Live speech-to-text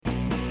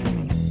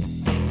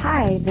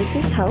Hi, this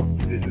is Hope.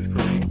 This is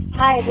Chris.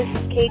 Hi, this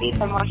is Katie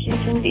from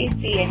Washington,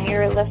 D.C., and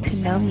you're listening to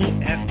No Meat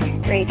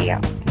Athlete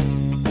Radio.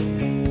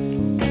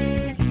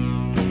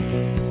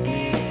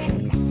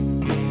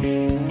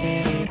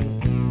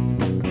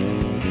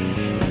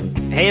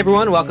 Hey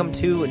everyone, welcome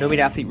to No Meat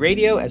Athlete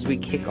Radio as we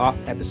kick off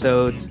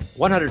episodes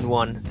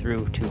 101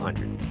 through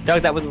 200.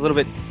 Doug, that was a little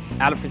bit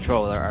out of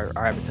control,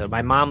 our episode.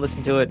 My mom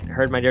listened to it,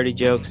 heard my dirty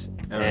jokes.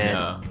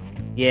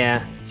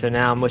 Yeah, so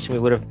now I'm wishing we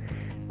would have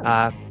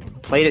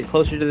played it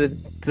closer to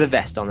the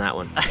vest on that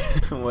one.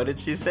 What did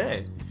she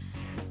say?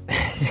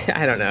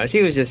 I don't know.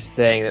 She was just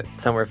saying that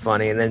some were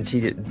funny, and then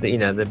she did,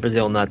 the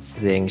Brazil nuts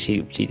thing.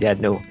 She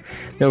had no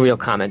real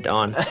comment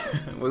on.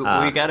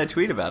 we got a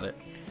tweet about it.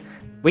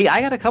 I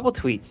got a couple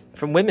tweets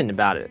from women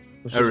about it,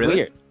 which is really?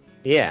 weird.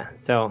 Yeah,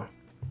 so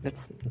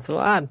it's a little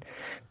odd,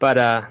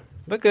 but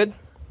good.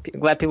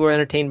 Glad people were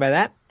entertained by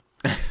that.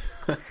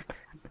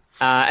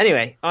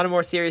 Anyway, on a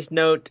more serious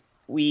note,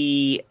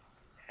 we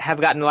have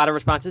gotten a lot of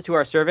responses to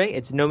our survey.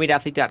 It's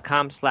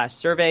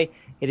nomeatathlete.com/survey.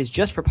 It is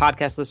just for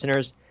podcast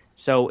listeners.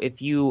 So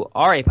if you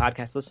are a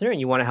podcast listener and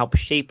you want to help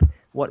shape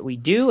what we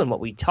do and what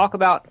we talk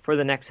about for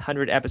the next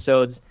 100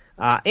 episodes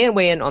and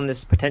weigh in on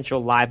this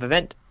potential live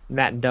event,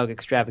 Matt and Doug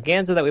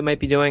extravaganza that we might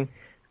be doing,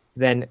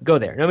 then go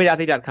there.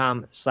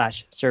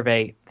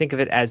 nomeatathlete.com/survey. Think of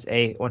it as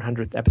a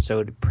 100th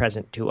episode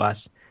present to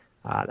us.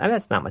 And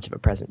that's not much of a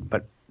present,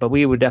 but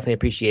we would definitely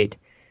appreciate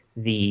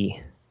the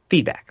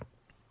feedback.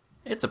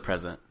 It's a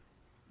present.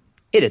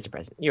 It is a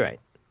present. You're right.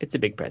 It's a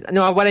big present.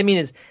 No, what I mean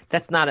is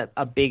that's not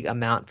a big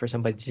amount for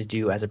somebody to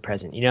do as a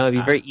present. It'd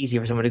be very easy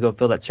for someone to go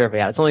fill that survey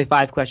out. It's only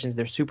 5 questions.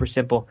 They're super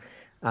simple.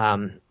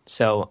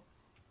 So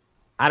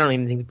I don't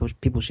even think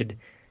people should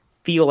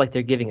feel like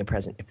they're giving a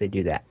present if they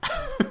do that.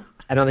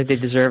 I don't think they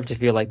deserve to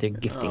feel like they're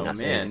gifting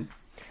us. Oh, man.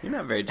 You're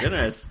not very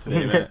generous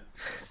today, Matt.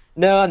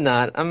 No, I'm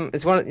not.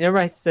 Remember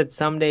I said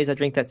some days I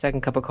drink that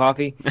second cup of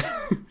coffee?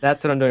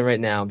 That's what I'm doing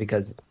right now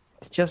because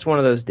it's just one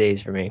of those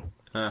days for me.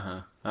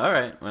 Uh-huh. All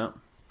right, well.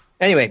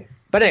 Anyway,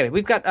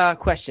 we've got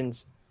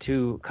questions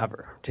to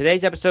cover.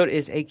 Today's episode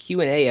is a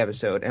Q&A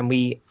episode, and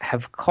we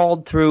have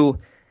called through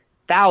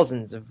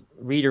thousands of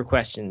reader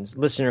questions,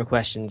 listener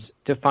questions,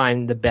 to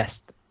find the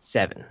best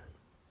 7.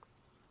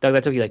 Doug,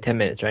 that took you like 10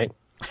 minutes, right?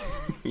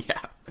 Yeah.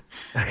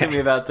 Okay. It took me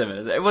about 10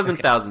 minutes. It wasn't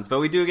thousands, but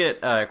we do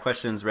get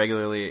questions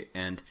regularly,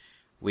 and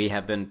we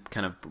have been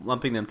kind of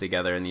lumping them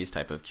together in these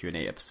type of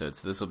Q&A episodes.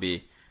 So this will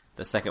be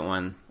the second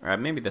one, or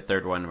maybe the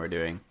third one we're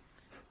doing.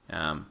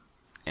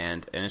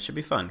 And it should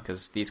be fun,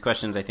 because these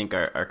questions, I think,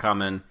 are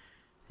common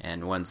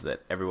and ones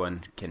that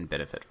everyone can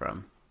benefit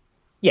from.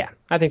 Yeah,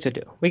 I think so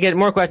too. We get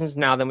more questions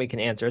now than we can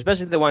answer,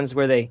 especially the ones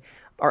where they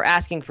are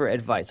asking for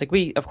advice. Like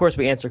we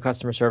answer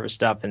customer service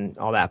stuff and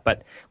all that,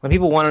 but when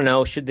people want to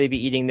know, should they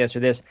be eating this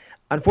or this,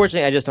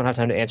 unfortunately, I just don't have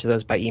time to answer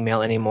those by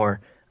email anymore.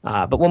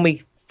 But when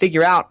we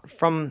figure out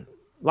from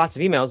lots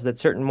of emails that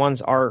certain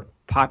ones are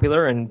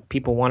popular and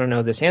people want to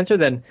know this answer,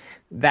 then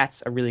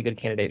that's a really good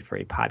candidate for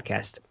a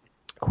podcast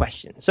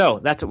question. So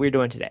that's what we're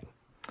doing today.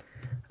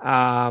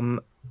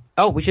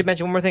 We should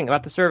mention one more thing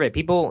about the survey.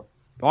 People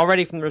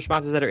already from the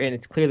responses that are in,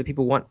 it's clear that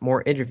people want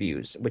more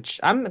interviews, which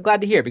I'm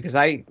glad to hear because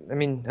I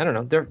don't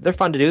know, they're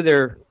fun to do.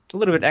 They're a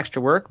little bit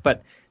extra work,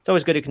 but it's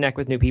always good to connect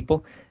with new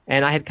people.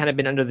 And I had kind of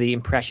been under the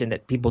impression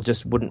that people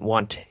just wouldn't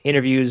want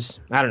interviews.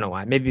 I don't know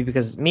why. Maybe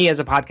because me as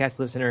a podcast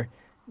listener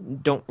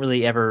don't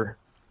really ever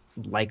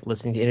like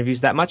listening to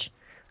interviews that much.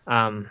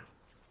 But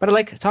I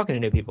like talking to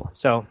new people.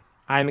 So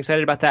I'm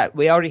excited about that.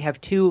 We already have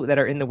 2 that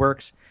are in the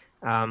works.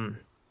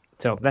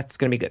 So that's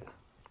going to be good.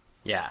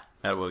 Yeah,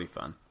 that will be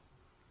fun.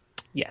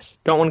 Yes.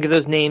 Don't want to give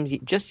those names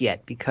just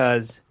yet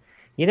because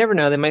you never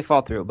know. They might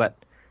fall through, but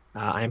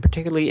I am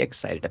particularly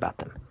excited about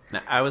them.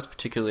 Now, I was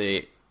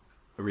particularly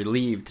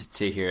relieved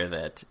to hear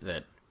that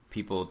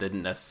people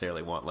didn't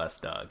necessarily want less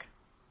Doug.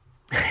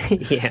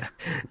 Yeah.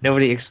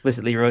 Nobody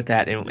explicitly wrote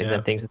that in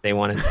the things that they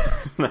wanted.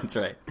 That's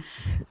right.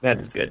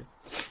 That's good.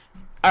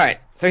 All right.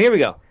 So here we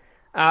go.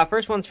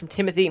 First one's from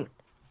Timothy. It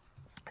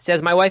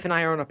says, my wife and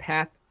I are on a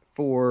path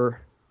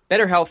for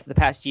better health the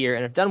past year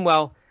and have done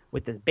well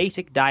with the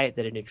basic diet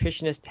that a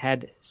nutritionist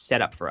had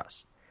set up for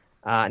us.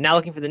 Now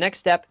looking for the next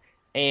step,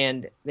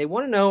 and they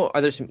want to know,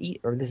 this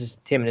is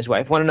Tim and his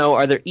wife, want to know,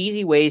 are there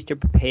easy ways to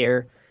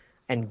prepare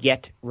and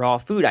get raw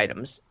food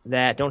items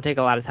that don't take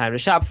a lot of time to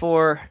shop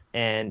for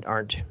and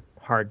aren't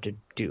hard to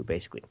do,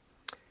 basically?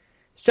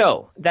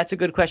 So that's a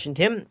good question,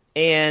 Tim.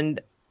 And,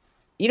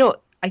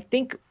 I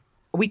think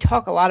we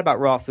talk a lot about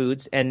raw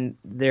foods and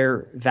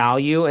their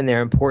value and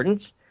their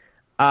importance.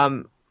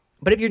 But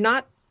if you're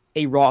not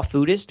a raw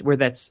foodist where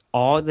that's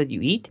all that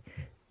you eat,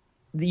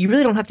 you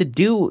really don't have to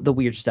do the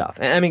weird stuff.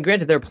 And I mean,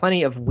 granted, there are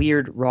plenty of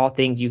weird raw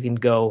things you can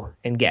go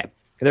and get.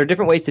 There are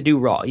different ways to do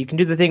raw. You can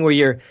do the thing where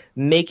you're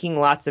making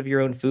lots of your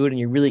own food and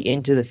you're really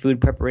into the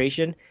food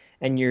preparation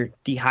and you're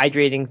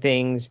dehydrating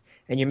things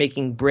and you're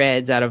making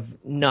breads out of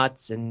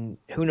nuts and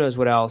who knows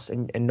what else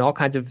and all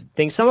kinds of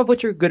things, some of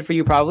which are good for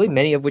you probably,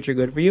 many of which are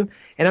good for you.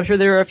 And I'm sure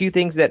there are a few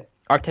things that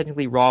are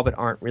technically raw but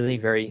aren't really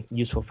very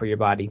useful for your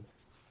body.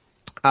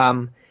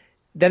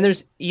 then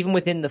there's, even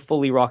within the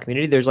fully raw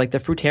community, there's like the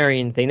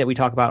fruitarian thing that we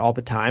talk about all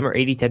the time, or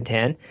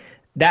 80-10-10.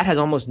 That has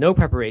almost no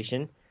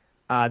preparation.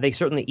 They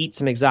certainly eat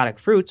some exotic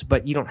fruits,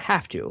 but you don't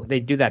have to. They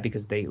do that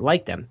because they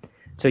like them.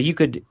 So you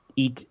could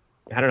eat,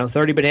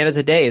 30 bananas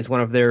a day is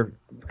one of their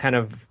kind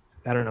of,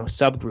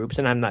 subgroups.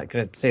 And I'm not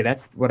going to say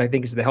that's what I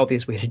think is the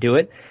healthiest way to do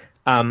it.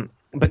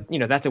 But,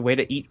 that's a way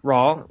to eat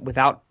raw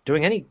without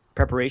doing any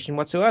preparation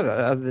whatsoever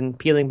other than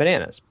peeling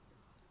bananas.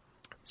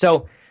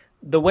 So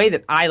the way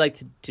that I like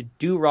to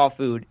do raw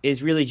food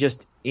is really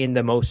just in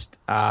the most,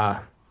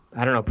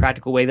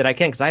 practical way that I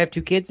can, because I have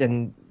 2 kids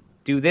and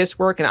do this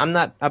work, and I'm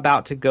not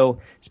about to go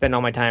spend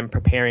all my time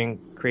preparing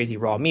crazy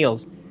raw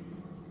meals.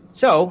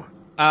 So,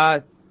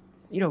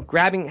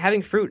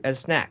 having fruit as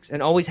snacks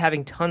and always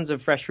having tons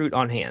of fresh fruit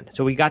on hand.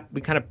 So we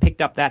kind of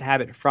picked up that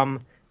habit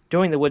from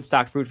doing the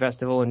Woodstock Fruit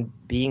Festival and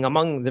being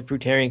among the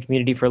fruitarian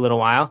community for a little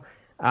while,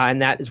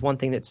 and that is one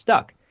thing that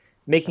stuck.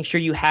 Making sure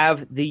you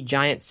have the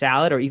giant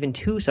salad, or even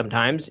 2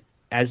 sometimes,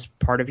 as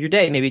part of your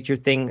day. Maybe it's your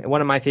thing.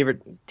 One of my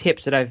favorite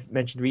tips that I've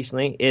mentioned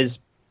recently is,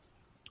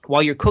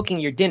 while you're cooking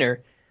your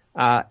dinner,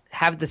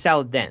 have the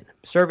salad then.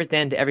 Serve it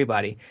then to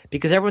everybody,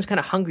 because everyone's kind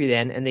of hungry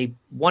then and they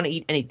want to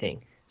eat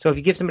anything. So if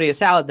you give somebody a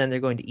salad, then they're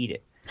going to eat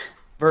it.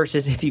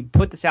 Versus if you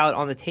put the salad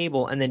on the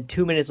table and then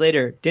 2 minutes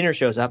later dinner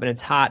shows up and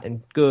it's hot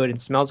and good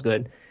and smells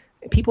good,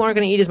 people aren't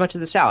going to eat as much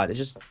of the salad.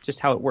 It's just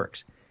how it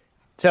works.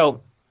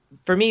 So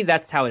for me,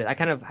 that's how it is.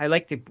 I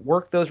like to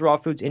work those raw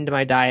foods into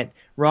my diet.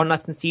 Raw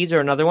nuts and seeds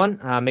are another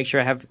one. Make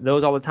sure I have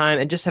those all the time,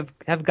 and just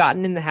have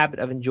gotten in the habit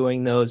of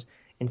enjoying those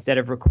instead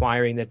of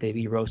requiring that they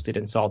be roasted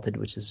and salted,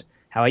 which is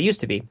how I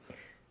used to be.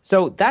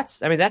 So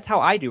that's how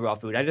I do raw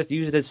food. I just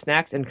use it as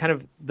snacks, and kind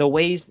of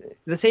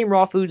the same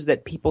raw foods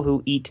that people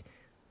who eat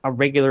a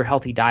regular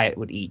healthy diet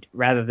would eat,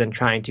 rather than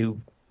trying to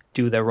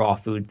do the raw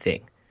food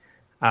thing.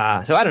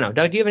 So I don't know.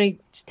 Doug, do you have any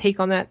take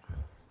on that?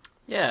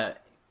 Yeah.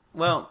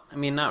 Well,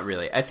 not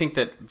really. I think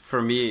that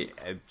for me,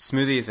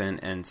 smoothies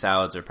and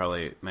salads are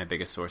probably my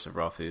biggest source of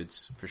raw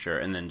foods, for sure.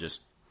 And then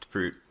just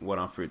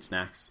one-off fruit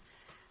snacks.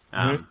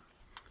 Mm-hmm.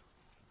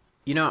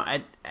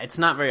 It's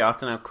not very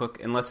often I'll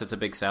cook, unless it's a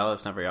big salad,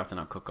 it's not very often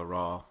I'll cook a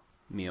raw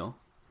meal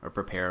or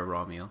prepare a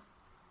raw meal.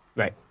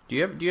 Right. Do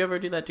you ever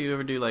do that? Do you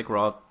ever do like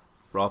raw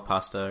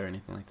pasta or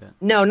anything like that?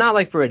 No, not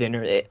like for a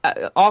dinner.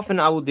 Often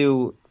I will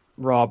do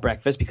raw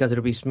breakfast, because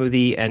it'll be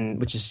smoothie,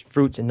 which is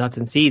fruits and nuts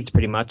and seeds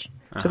pretty much.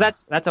 So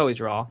that's always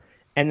raw.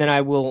 And then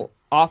I will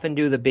often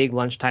do the big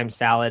lunchtime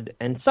salad,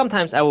 and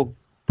sometimes I will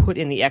put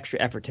in the extra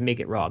effort to make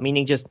it raw,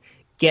 meaning just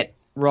get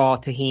raw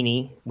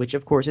tahini, which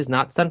of course is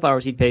not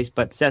sunflower seed paste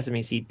but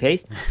sesame seed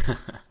paste,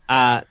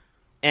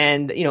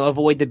 and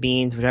avoid the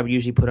beans, which I would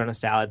usually put on a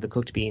salad, the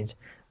cooked beans.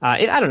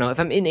 I don't know, if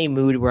I'm in a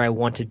mood where I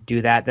want to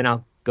do that, then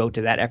I'll go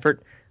to that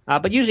effort,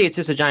 but usually it's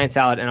just a giant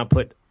salad, and I'll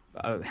put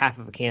half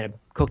of a can of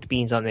cooked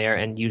beans on there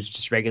and use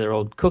just regular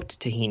old cooked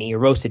tahini or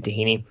roasted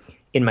tahini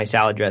in my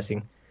salad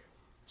dressing.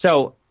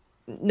 So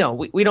no,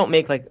 we don't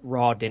make like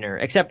raw dinner,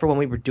 except for when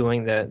we were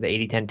doing the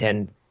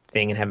 80-10-10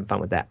 thing and having fun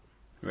with that.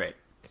 Right.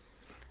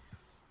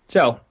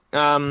 So,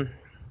 I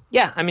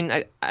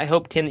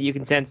hope, Tim, that you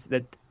can sense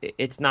that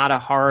it's not a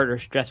hard or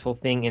stressful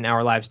thing in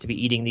our lives to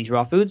be eating these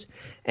raw foods.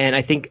 And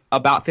I think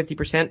about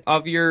 50%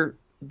 of your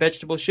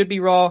vegetables should be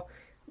raw.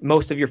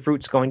 Most of your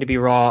fruit's going to be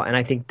raw, and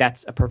I think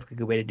that's a perfectly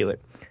good way to do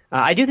it.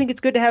 I do think it's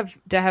good to have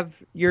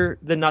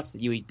the nuts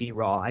that you eat be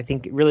raw. I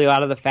think really a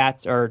lot of the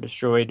fats are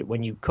destroyed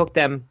when you cook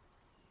them,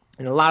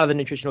 and a lot of the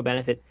nutritional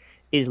benefit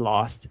is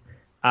lost.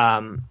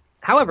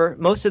 However,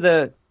 most of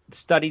the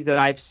studies that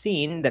I've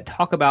seen that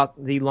talk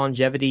about the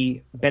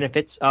longevity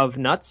benefits of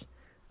nuts,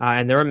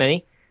 and there are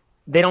many,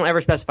 they don't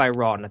ever specify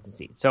raw nuts and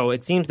seeds. So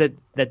it seems that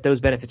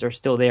those benefits are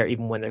still there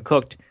even when they're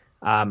cooked.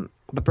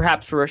 But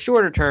perhaps for a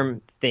shorter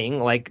term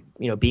thing, like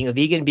being a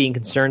vegan, being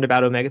concerned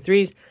about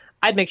omega-3s,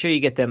 I'd make sure you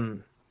get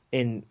them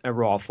in a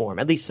raw form,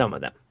 at least some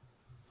of them.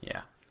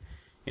 Yeah.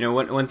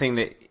 One thing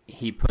that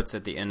he puts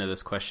at the end of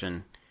this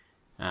question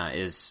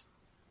is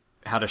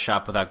how to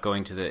shop without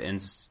going to the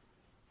ends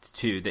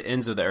of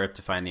the earth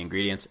to find the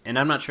ingredients. And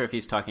I'm not sure if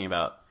he's talking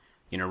about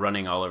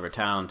running all over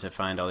town to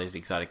find all these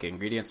exotic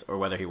ingredients, or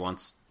whether he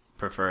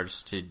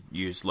prefers to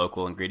use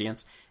local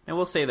ingredients. And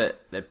we'll say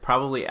that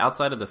probably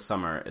outside of the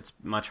summer, it's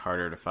much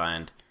harder to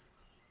find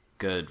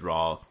good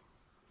raw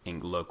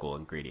local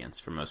ingredients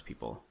for most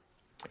people.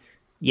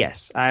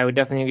 Yes, I would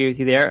definitely agree with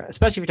you there,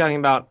 especially if you're talking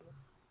about,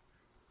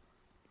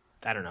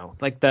 I don't know,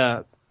 like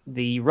the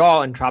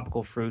raw and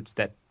tropical fruits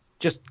that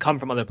just come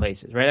from other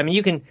places, right? I mean,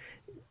 you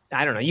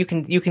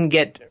can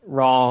get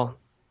raw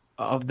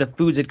of the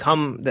foods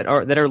that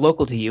are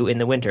local to you in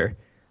the winter.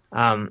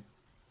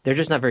 They're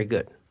just not very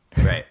good.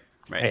 Right.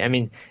 I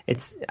mean,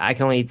 I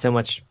can only eat so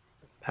much,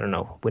 I don't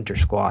know, winter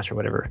squash or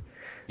whatever.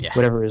 Yeah.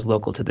 Whatever is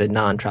local to the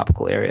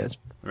non-tropical areas.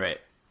 Right.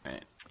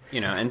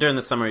 And during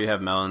the summer you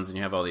have melons and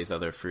you have all these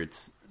other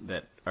fruits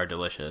that are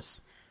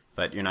delicious,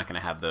 but you're not going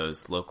to have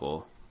those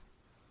local.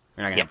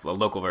 You're not going to have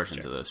local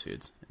versions of those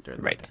foods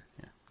during the winter.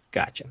 Yeah.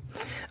 Gotcha.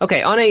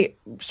 Okay, on a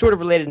sort of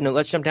related note,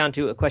 let's jump down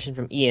to a question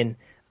from Ian.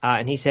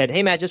 And he said,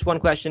 "Hey, Matt, just one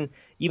question.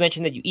 You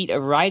mentioned that you eat a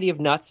variety of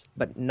nuts,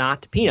 but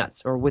not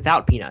peanuts or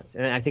without peanuts.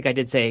 And I think I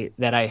did say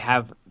that I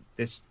have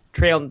this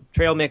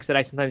trail mix that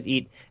I sometimes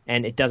eat,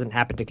 and it doesn't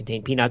happen to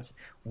contain peanuts.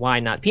 Why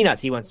not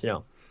peanuts?" He wants to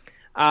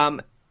know.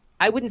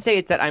 I wouldn't say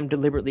it's that I'm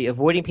deliberately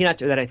avoiding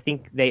peanuts or that I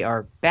think they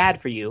are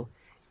bad for you.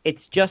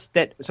 It's just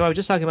that. So I was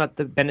just talking about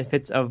the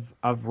benefits of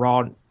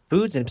raw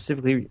foods and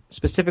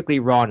specifically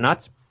raw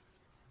nuts,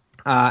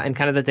 and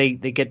kind of that they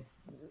get,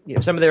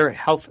 some of their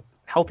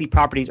healthy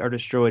properties are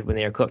destroyed when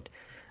they are cooked.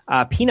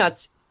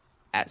 Peanuts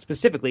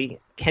specifically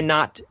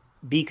cannot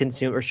be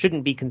consumed or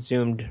shouldn't be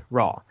consumed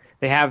raw.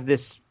 They have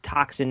this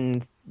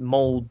toxin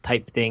mold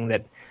type thing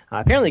that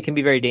apparently can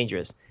be very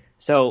dangerous.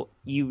 So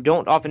you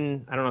don't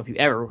often, I don't know if you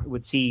ever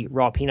would see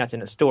raw peanuts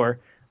in a store,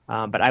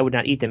 but I would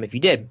not eat them if you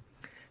did.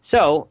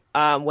 So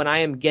when I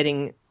am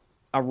getting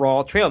a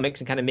raw trail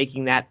mix and kind of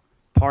making that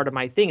part of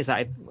my thing, is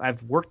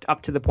I've worked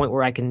up to the point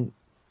where I can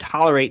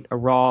tolerate a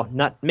raw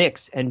nut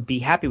mix and be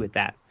happy with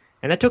that.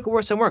 And that took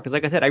some work because,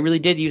 like I said, I really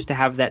did used to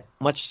have that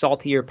much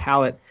saltier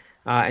palate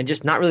and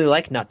just not really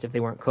like nuts if they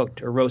weren't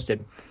cooked or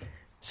roasted.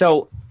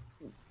 So,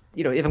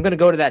 if I'm going to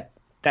go to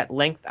that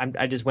length,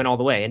 I just went all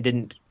the way and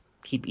didn't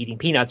keep eating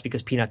peanuts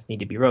because peanuts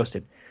need to be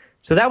roasted.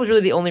 So that was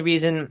really the only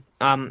reason.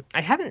 I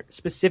haven't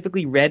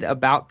specifically read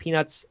about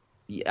peanuts.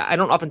 I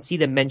don't often see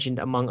them mentioned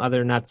among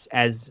other nuts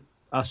as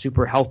a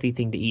super healthy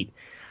thing to eat.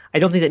 I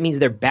don't think that means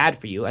they're bad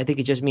for you. I think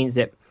it just means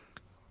that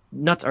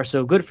nuts are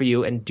so good for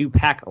you and do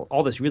pack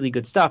all this really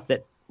good stuff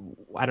that,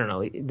 I don't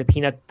know, the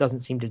peanut doesn't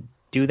seem to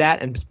do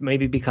that, and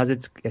maybe because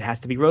it has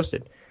to be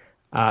roasted.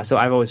 So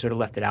I've always sort of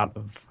left it out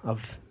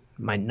of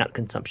my nut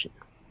consumption.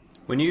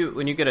 When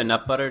you get a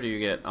nut butter, do you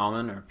get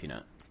almond or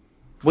peanut?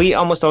 We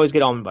almost always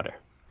get almond butter.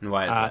 And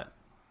why is that?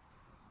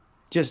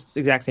 Just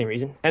exact same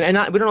reason. And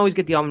we don't always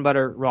get the almond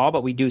butter raw,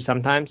 but we do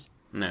sometimes.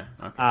 No.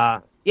 Okay.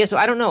 Yeah, so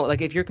I don't know.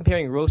 Like if you're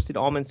comparing roasted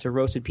almonds to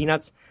roasted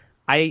peanuts,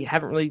 I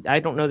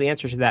don't know the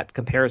answer to that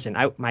comparison.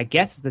 My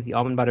guess is that the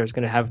almond butter is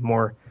going to have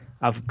more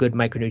of good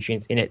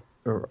micronutrients in it,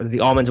 or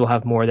the almonds will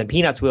have more than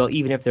peanuts will,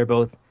 even if they're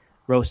both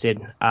roasted.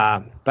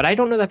 But I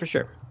don't know that for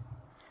sure.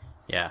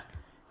 Yeah.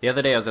 The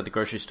other day I was at the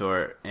grocery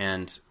store,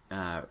 and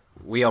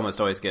we almost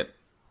always get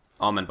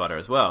almond butter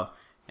as well.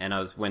 And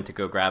I went to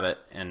go grab it,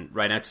 and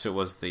right next to it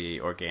was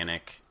the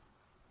organic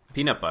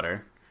peanut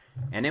butter,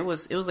 and it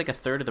was like a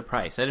third of the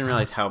price. I didn't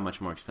realize how much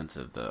more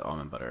expensive the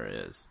almond butter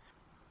is.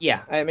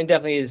 Yeah, I mean,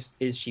 definitely is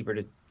cheaper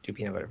to do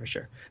peanut butter for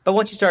sure. But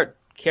once you start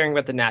caring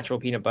about the natural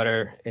peanut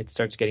butter, it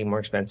starts getting more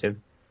expensive.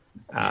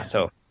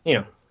 So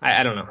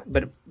I don't know,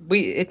 but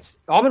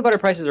almond butter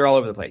prices are all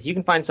over the place. You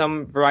can find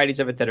some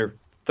varieties of it that are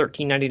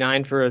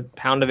 $13.99 for a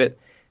pound of it,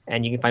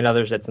 and you can find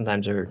others that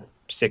sometimes are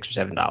 $6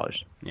 or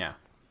 $7. Yeah.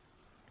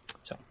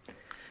 So,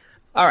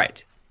 all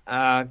right,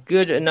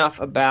 good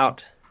enough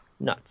about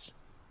nuts.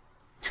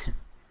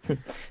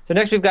 So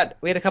next we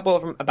had a couple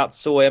of them about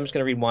soy. I'm just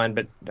going to read one,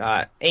 but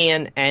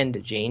Anne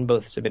and Jane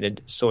both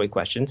submitted soy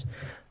questions.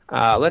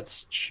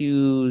 Let's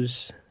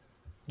choose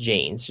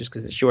Jane's just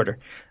because it's shorter.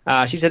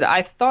 She said,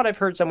 "I thought I've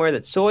heard somewhere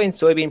that soy and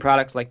soybean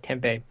products like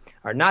tempeh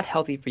are not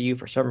healthy for you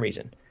for some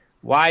reason.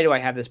 Why do I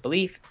have this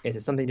belief? Is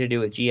it something to do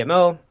with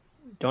GMO?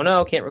 Don't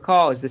know, can't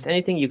recall. Is this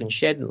anything you can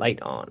shed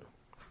light on?"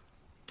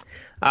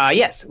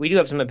 Yes, we do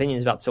have some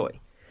opinions about soy.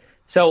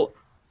 So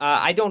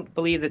I don't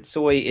believe that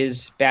soy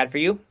is bad for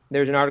you.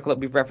 There's an article that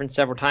we've referenced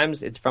several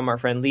times. It's from our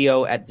friend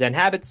Leo at Zen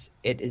Habits.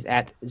 It is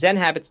at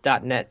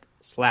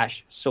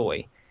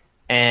zenhabits.net/soy.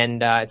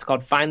 And it's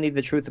called Finally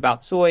the Truth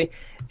About Soy.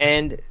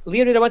 And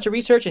Leo did a bunch of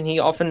research, and he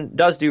often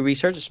does do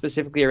research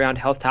specifically around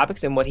health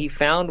topics. And what he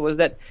found was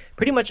that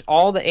pretty much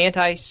all the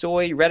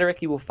anti-soy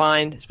rhetoric you will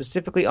find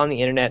specifically on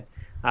the internet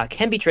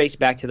can be traced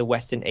back to the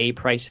Weston A.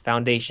 Price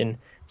Foundation.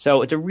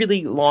 So it's a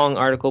really long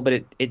article,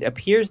 but it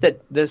appears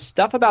that the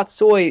stuff about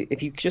soy,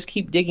 if you just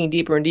keep digging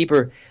deeper and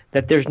deeper,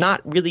 that there's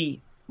not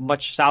really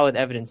much solid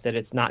evidence that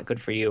it's not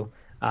good for you.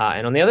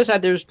 And on the other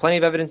side, there's plenty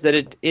of evidence that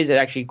it is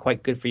actually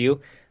quite good for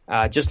you.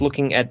 Just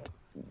looking at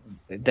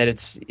that,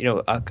 it's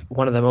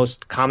one of the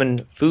most common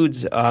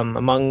foods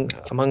among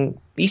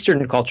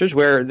Eastern cultures,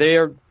 where they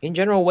are in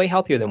general way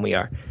healthier than we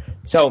are.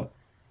 So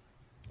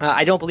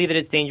I don't believe that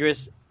it's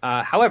dangerous.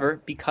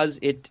 However, because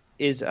it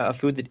is a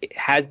food that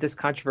has this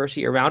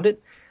controversy around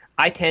it,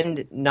 I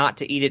tend not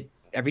to eat it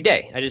every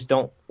day. I just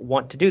don't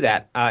want to do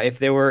that.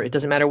 It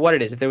doesn't matter what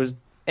it is. If there was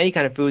any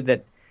kind of food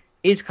that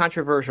is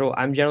controversial,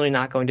 I'm generally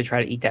not going to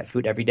try to eat that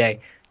food every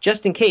day,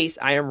 just in case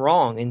I am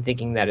wrong in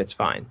thinking that it's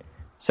fine.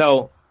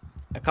 So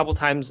a couple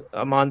times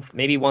a month,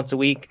 maybe once a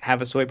week,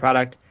 have a soy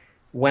product.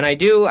 When I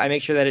do, I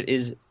make sure that it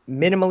is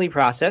minimally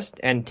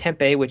processed, and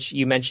tempeh, which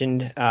you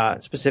mentioned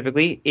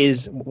specifically,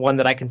 is one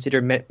that I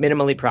consider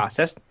minimally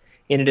processed,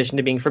 in addition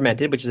to being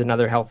fermented, which is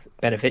another health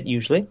benefit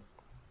usually.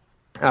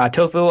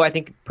 Tofu, I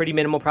think pretty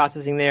minimal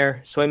processing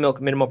there. Soy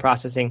milk, minimal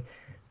processing.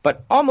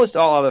 But almost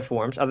all other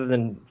forms, other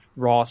than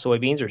raw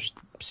soybeans or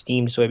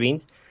steamed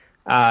soybeans,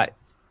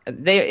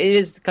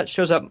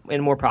 shows up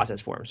in more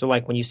processed form. So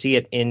like when you see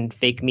it in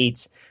fake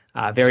meats,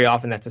 very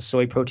often that's a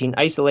soy protein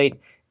isolate,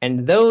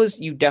 and those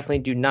you definitely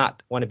do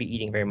not want to be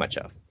eating very much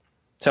of.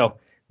 So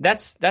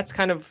that's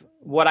kind of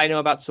what I know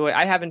about soy.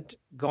 I haven't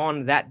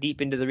gone that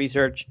deep into the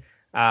research.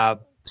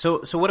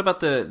 So what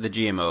about the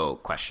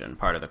GMO question,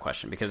 part of the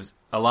question? Because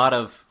a lot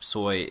of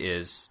soy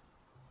is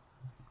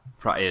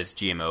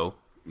GMO.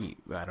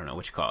 I don't know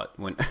what you call it.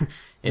 When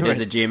it is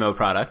a GMO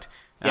product.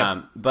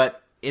 Yeah.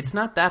 But it's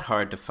not that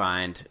hard to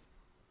find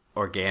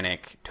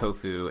organic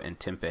tofu and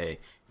tempeh,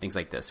 things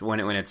like this. When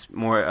it's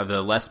more of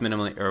the less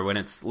minimally, or when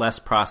it's less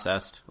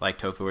processed, like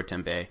tofu or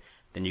tempeh,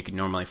 then you can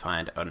normally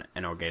find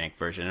an organic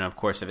version. And of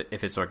course,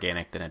 if it's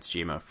organic, then it's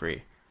GMO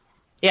free.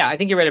 Yeah, I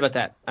think you're right about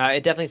that.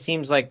 It definitely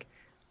seems like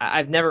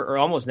I've never, or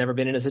almost never,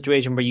 been in a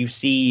situation where you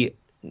see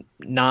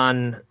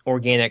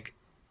non-organic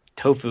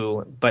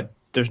tofu, but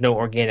there's no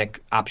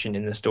organic option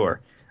in the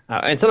store.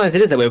 And sometimes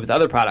it is that way with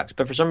other products,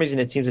 but for some reason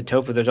it seems that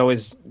tofu, there's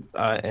always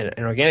an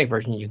organic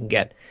version you can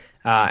get.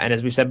 And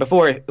as we've said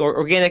before,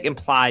 organic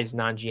implies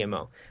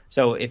non-GMO.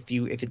 So if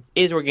it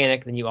is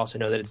organic, then you also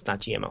know that it's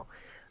not GMO.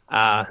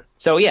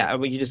 So yeah,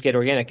 you just get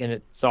organic and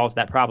it solves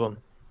that problem.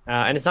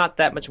 And it's not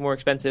that much more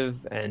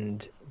expensive,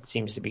 and it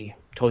seems to be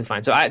totally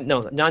fine. So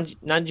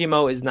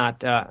non-GMO is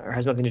not, or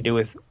has nothing to do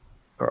with,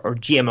 or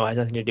GMO has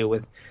nothing to do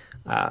with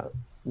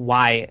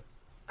why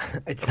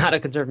it's not a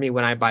concern for me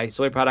when I buy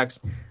soy products.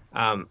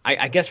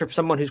 I guess for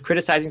someone who's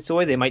criticizing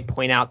soy, they might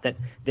point out that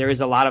there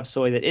is a lot of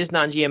soy that is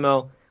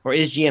non-GMO, or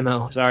is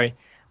GMO, sorry.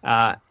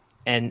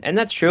 And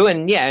that's true.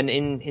 And yeah, and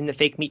in the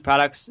fake meat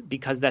products,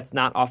 because that's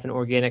not often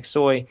organic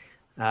soy,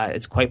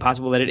 it's quite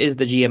possible that it is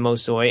the GMO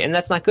soy, and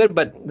that's not good.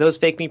 But those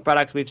fake meat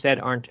products, we've said,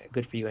 aren't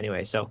good for you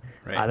anyway. So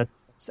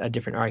that's a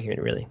different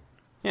argument, really.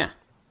 Yeah.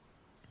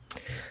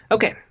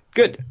 Okay,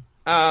 good.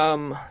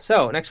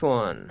 So next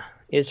one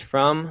is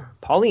from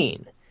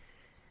Pauline,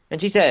 and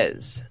she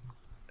says,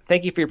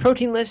 "Thank you for your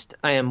protein list.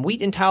 I am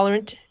wheat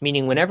intolerant,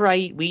 meaning whenever I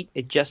eat wheat,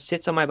 it just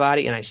sits on my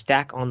body and I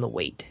stack on the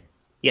weight."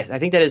 Yes, I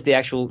think that is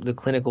the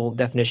clinical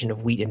definition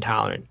of wheat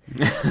intolerant.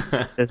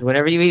 It says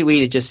whenever you eat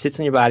wheat, it just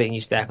sits on your body and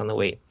you stack on the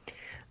weight.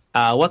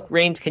 What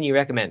grains can you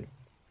recommend?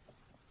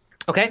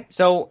 Okay,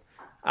 so,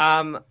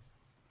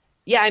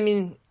 yeah, I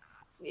mean,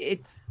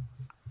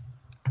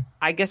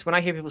 I guess when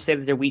I hear people say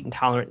that they're wheat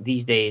intolerant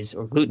these days,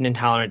 or gluten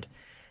intolerant,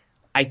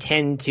 I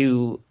tend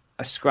to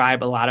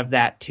ascribe a lot of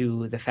that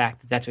to the fact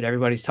that that's what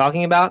everybody's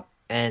talking about,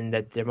 and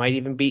that there might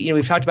even be,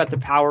 we've talked about the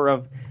power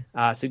of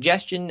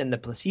suggestion and the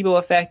placebo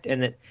effect,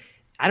 and that,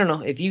 I don't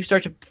know, if you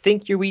start to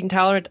think you're wheat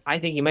intolerant, I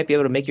think you might be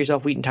able to make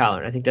yourself wheat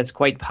intolerant. I think that's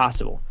quite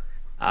possible.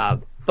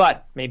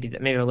 But maybe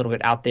a little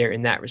bit out there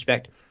in that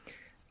respect.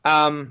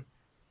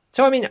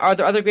 So, I mean, are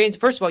there other grains?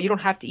 First of all, you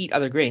don't have to eat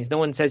other grains. No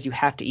one says you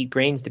have to eat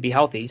grains to be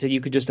healthy, so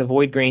you could just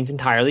avoid grains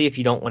entirely if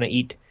you don't want to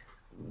eat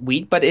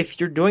wheat. But if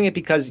you're doing it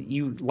because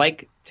you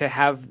like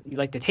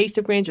the taste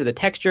of grains, or the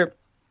texture,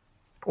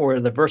 or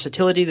the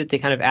versatility that they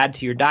kind of add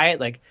to your diet,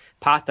 like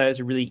pasta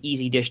is a really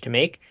easy dish to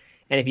make,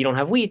 and if you don't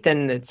have wheat,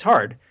 then it's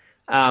hard.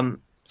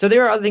 So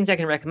there are other things I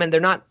can recommend. They're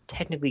not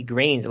technically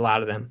grains, a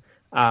lot of them.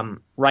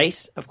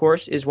 Rice, of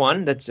course, is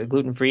one that's a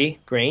gluten-free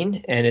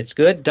grain, and it's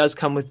good. It does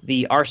come with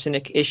the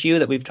arsenic issue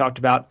that we've talked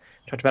about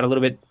a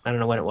little bit. I don't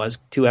know when it was,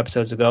 2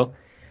 episodes ago.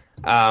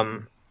 I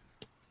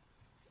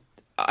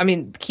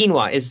mean,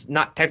 quinoa is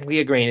not technically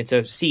a grain. It's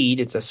a seed.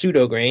 It's a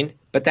pseudo grain,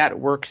 but that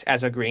works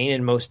as a grain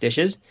in most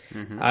dishes.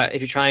 Mm-hmm.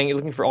 If you're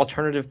looking for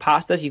alternative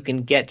pastas, you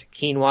can get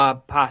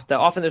quinoa pasta.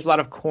 Often there's a lot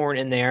of corn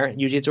in there.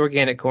 Usually it's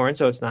organic corn,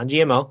 so it's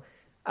non-GMO.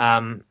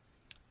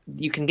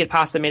 You can get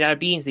pasta made out of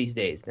beans these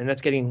days, and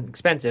that's getting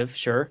expensive,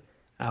 sure,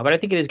 but I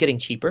think it is getting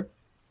cheaper.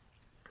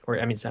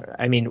 I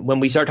mean,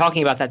 when we start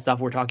talking about that stuff,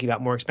 we're talking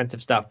about more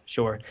expensive stuff,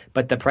 sure,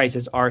 but the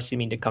prices are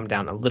seeming to come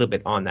down a little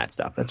bit on that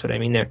stuff. That's what I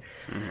mean there.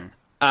 Mm-hmm.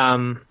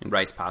 And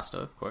rice pasta,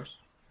 of course.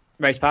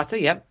 Rice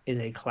pasta, yep, is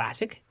a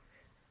classic.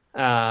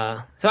 So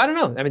I don't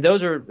know. I mean,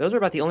 those are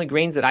about the only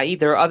grains that I eat.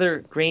 There are other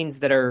grains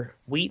that are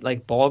wheat,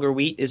 like bulgur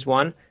wheat is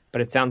one,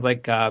 but it sounds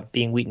like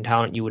being wheat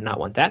intolerant, you would not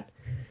want that.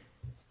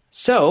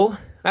 So,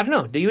 I don't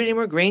know. Do you eat any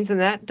more grains than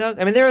that, Doug?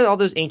 I mean, there are all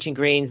those ancient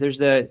grains. There's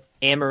the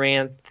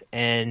amaranth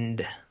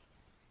and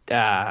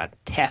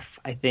teff,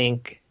 I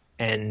think,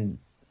 and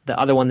the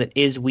other one that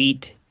is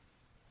wheat.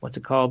 What's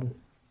it called?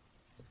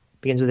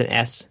 Begins with an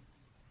S.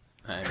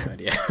 I have no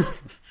idea.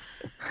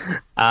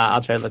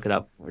 I'll try to look it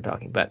up when we're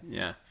talking, but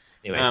yeah.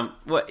 Anyway.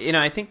 Well,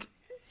 I think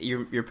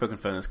you're poking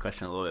fun at this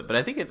question a little bit, but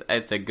I think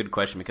it's a good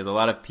question, because a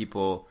lot of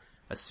people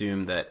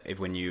assume that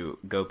when you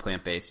go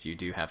plant-based, you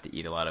do have to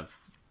eat a lot of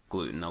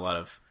gluten, a lot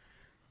of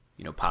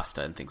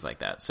pasta and things like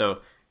that. So,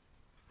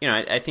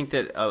 I think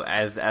that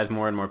as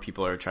more and more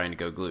people are trying to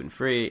go gluten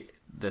free,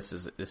 this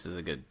is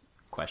a good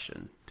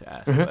question to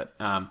ask. Mm-hmm. But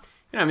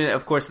I mean,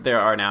 of course, there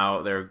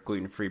are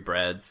gluten free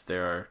breads.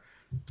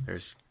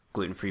 There's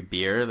gluten free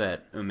beer,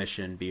 that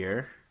Omission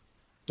beer.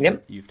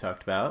 Yep, you've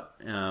talked about.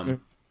 So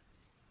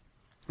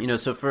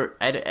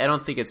I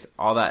don't think it's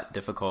all that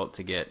difficult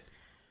to get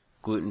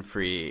gluten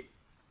free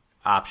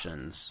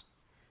options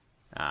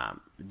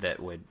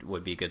that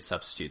would be good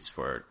substitutes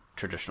for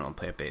traditional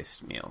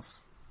plant-based meals.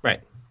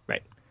 Right.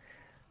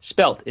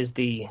 Spelt is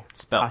the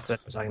pasta I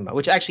was talking about,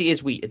 which actually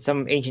is wheat. It's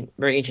some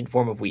very ancient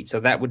form of wheat,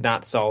 so that would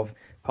not solve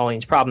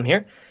Pauline's problem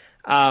here.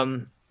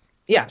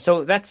 Yeah,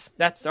 so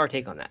that's our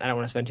take on that. I don't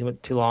want to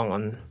spend too long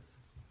on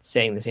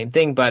saying the same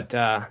thing, but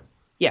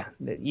yeah,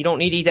 you don't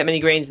need to eat that many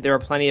grains. There are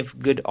plenty of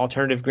good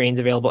alternative grains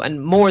available,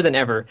 and more than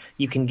ever,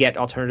 you can get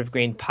alternative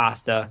grain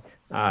pasta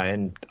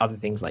and other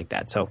things like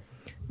that. So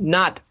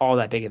not all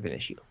that big of an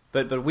issue.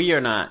 But we are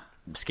not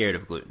scared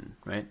of gluten,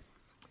 right?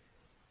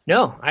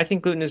 No, I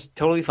think gluten is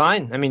totally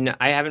fine. I mean,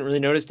 I haven't really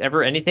noticed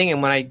ever anything,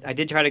 and when I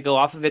did try to go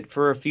off of it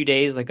for a few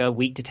days, like a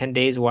week to 10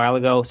 days a while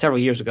ago, several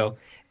years ago,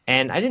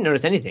 and I didn't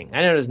notice anything.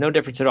 I noticed no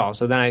difference at all.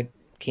 So then I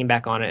came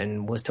back on it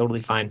and was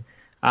totally fine.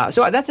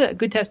 So that's a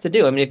good test to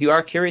do. I mean, if you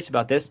are curious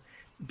about this,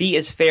 be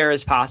as fair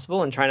as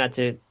possible and try not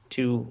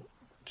to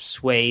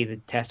sway the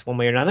test one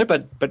way or another,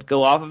 but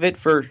go off of it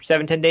for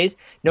 7-10 days.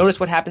 Notice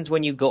what happens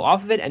when you go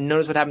off of it, and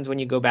notice what happens when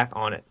you go back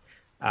on it,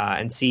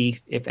 and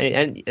see if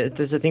and it's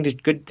a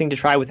good thing to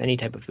try with any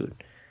type of food.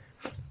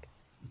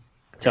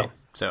 So, okay.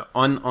 So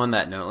on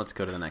that note, let's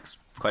go to the next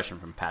question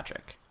from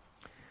Patrick.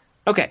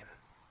 Okay,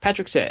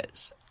 Patrick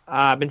says,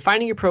 "I've been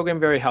finding your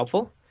program very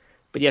helpful.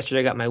 But yesterday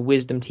I got my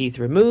wisdom teeth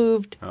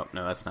removed." Oh,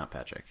 no, that's not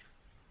Patrick.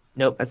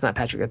 Nope, that's not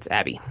Patrick. That's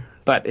Abby.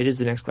 But it is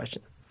the next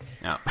question.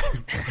 No.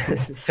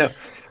 So,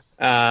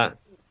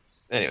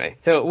 anyway.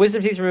 So,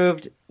 wisdom teeth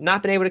removed.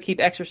 Not been able to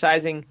keep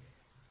exercising.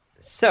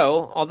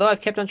 So, although I've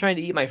kept on trying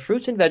to eat my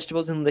fruits and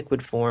vegetables in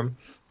liquid form,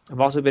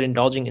 I've also been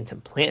indulging in some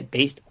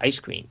plant-based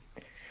ice cream.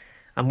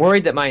 I'm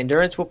worried that my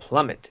endurance will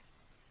plummet.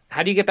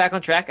 How do you get back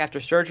on track after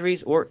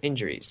surgeries or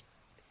injuries?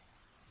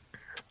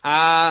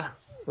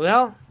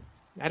 Well,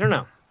 I don't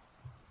know.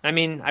 I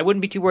mean, I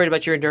wouldn't be too worried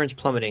about your endurance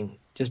plummeting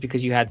just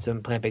because you had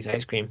some plant-based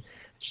ice cream.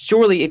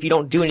 Surely, if you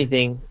don't do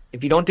anything,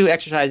 if you don't do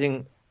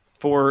exercising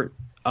for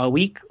a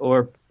week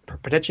or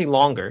potentially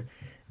longer,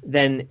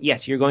 then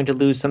yes, you're going to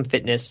lose some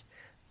fitness.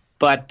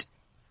 But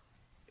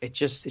it's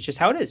just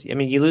how it is. I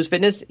mean, you lose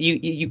fitness.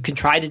 You can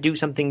try to do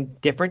something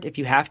different if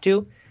you have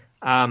to.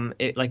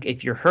 Like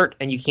if you're hurt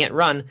and you can't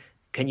run,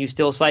 can you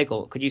still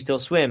cycle? Could you still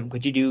swim?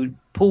 Could you do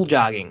pool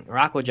jogging or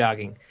aqua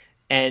jogging?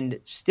 And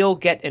still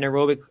get an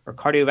aerobic or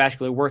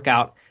cardiovascular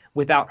workout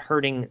without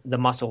hurting the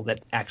muscle that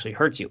actually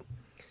hurts you.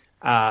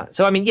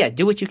 So, I mean, yeah,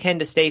 do what you can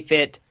to stay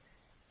fit,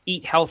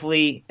 eat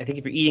healthily. I think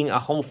if you're eating a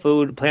whole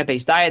food,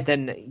 plant-based diet,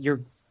 then you're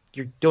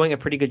doing a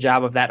pretty good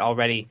job of that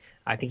already.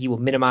 I think you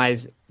will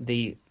minimize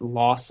the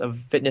loss of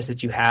fitness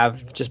that you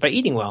have just by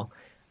eating well.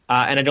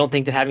 And I don't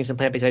think that having some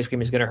plant-based ice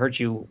cream is going to hurt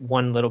you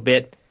one little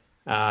bit.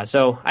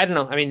 So I don't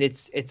know. I mean,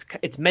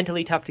 it's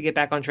mentally tough to get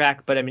back on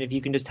track, but I mean, if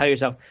you can just tell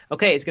yourself,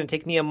 okay, it's going to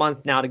take me a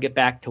month now to get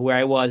back to where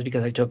I was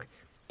because I took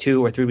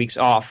 2 or 3 weeks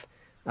off,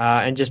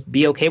 and just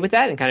be okay with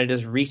that and kind of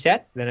just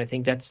reset, then I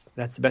think that's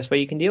the best way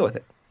you can deal with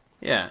it.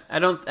 Yeah,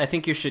 I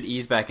think you should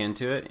ease back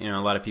into it. You know,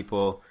 a lot of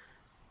people,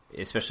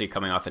 especially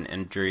coming off an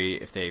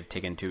injury, if they've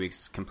taken 2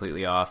 weeks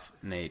completely off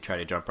and they try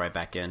to jump right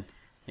back in,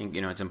 I think,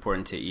 you know, it's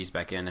important to ease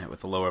back in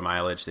with a lower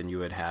mileage than you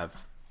would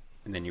have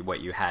than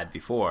what you had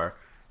before.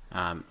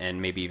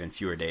 And maybe even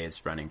fewer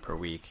days running per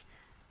week.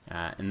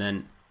 And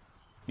then,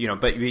 you know,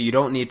 but you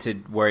don't need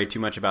to worry too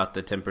much about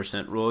the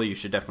 10% rule. You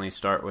should definitely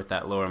start with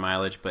that lower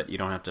mileage, but you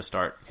don't have to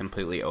start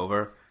completely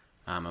over.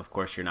 Of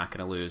course, you're not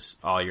going to lose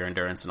all your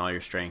endurance and all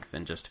your strength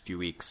in just a few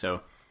weeks.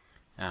 So,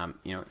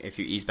 you know, if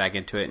you ease back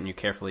into it and you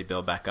carefully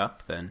build back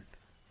up, then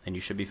you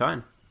should be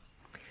fine.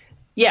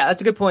 Yeah,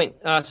 that's a good point.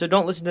 So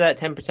don't listen to that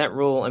 10%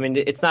 rule. I mean,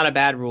 it's not a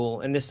bad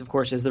rule. And this, of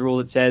course, is the rule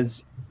that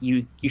says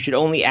you should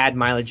only add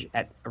mileage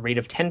at a rate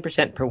of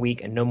 10% per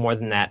week and no more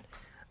than that.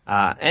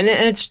 And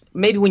it's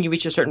maybe when you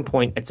reach a certain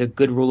point, it's a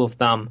good rule of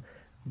thumb.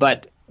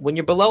 But when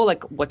you're below,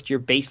 like, what your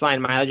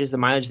baseline mileage is, the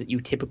mileage that you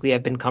typically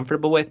have been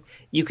comfortable with,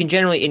 you can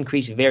generally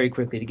increase very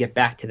quickly to get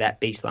back to that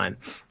baseline.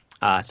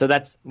 So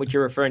that's what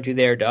you're referring to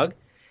there, Doug.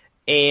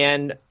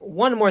 And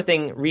one more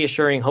thing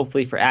reassuring,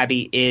 hopefully, for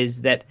Abby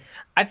is that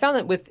I found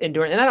that with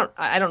endurance, and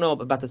I don't know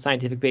about the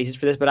scientific basis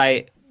for this, but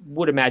I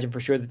would imagine for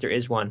sure that there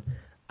is one,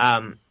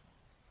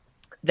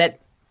 that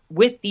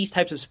with these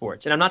types of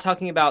sports, and I'm not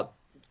talking about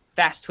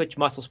fast twitch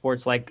muscle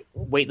sports like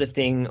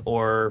weightlifting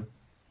or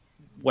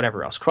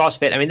whatever else,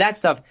 CrossFit. I mean, that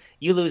stuff,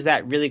 you lose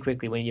that really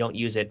quickly when you don't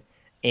use it,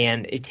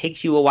 and it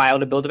takes you a while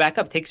to build it back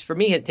up. For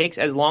me, it takes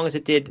as long as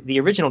it did the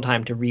original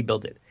time to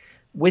rebuild it.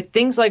 With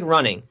things like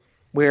running,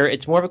 where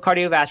it's more of a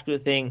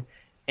cardiovascular thing,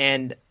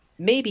 and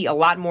maybe a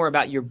lot more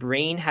about your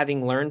brain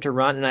having learned to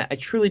run. And I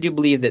truly do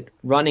believe that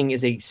running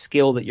is a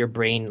skill that your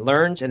brain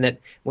learns, and that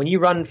when you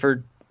run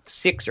for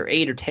 6 or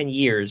 8 or 10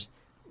 years,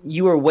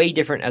 you are way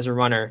different as a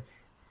runner,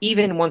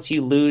 even once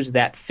you lose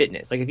that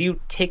fitness. Like if you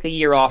take a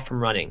year off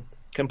from running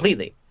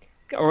completely,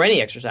 or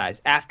any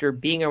exercise, after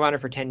being a runner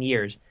for 10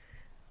 years,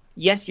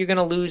 yes, you're going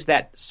to lose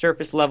that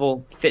surface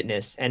level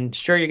fitness, and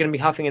sure, you're going to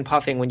be huffing and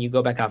puffing when you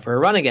go back out for a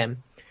run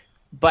again,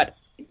 but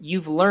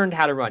you've learned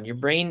how to run. Your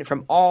brain,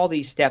 from all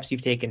these steps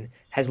you've taken,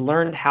 has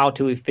learned how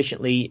to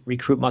efficiently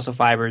recruit muscle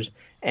fibers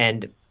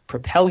and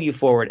propel you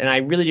forward. And I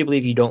really do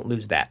believe you don't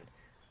lose that.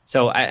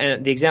 So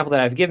and the example that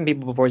I've given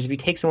people before is if you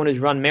take someone who's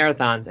run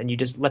marathons and you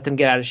just let them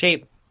get out of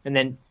shape and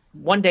then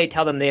one day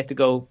tell them they have to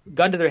go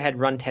gun to their head,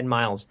 run 10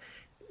 miles,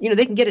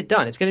 they can get it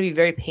done. It's going to be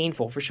very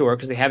painful for sure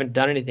because they haven't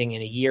done anything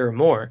in a year or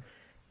more.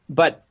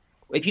 But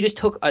if you just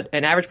took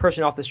an average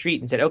person off the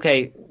street and said,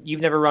 okay,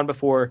 you've never run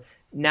before,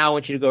 now I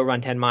want you to go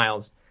run 10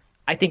 miles,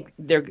 I think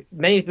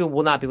many people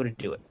will not be able to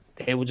do it.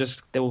 They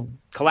will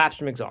collapse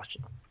from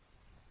exhaustion.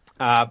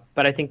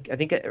 But I think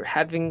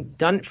having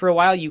done it for a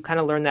while, you kind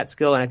of learn that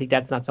skill, and I think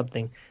that's not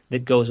something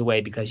that goes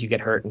away because you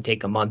get hurt and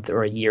take a month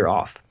or a year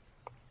off.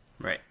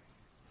 Right.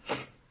 So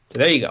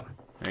there you go.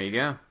 There you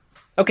go.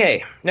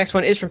 Okay, next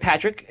one is from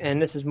Patrick,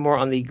 and this is more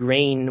on the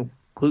grain,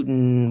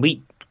 gluten,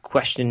 wheat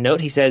question note.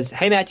 He says,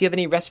 hey, Matt, do you have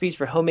any recipes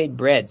for homemade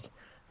breads?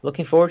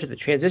 Looking forward to the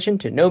transition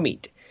to no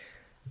meat.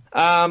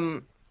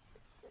 So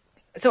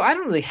I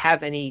don't really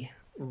have any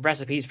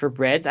recipes for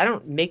breads. I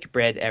don't make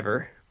bread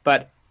ever,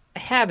 but I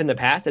have in the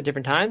past at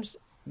different times.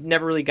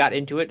 Never really got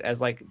into it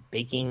as like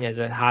baking as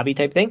a hobby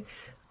type thing.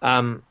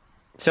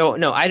 So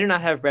no, I do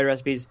not have bread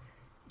recipes,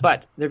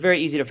 but they're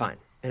very easy to find.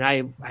 And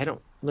I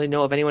don't really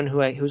know of anyone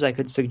who's I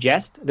could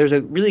suggest. There's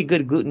a really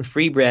good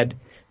gluten-free bread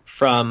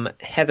from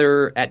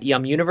Heather at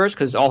Yum Universe,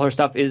 because all her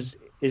stuff is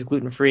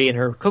gluten-free, and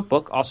her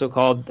cookbook, also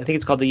called, I think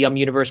it's called the Yum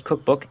Universe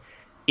Cookbook,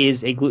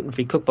 is a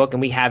gluten-free cookbook,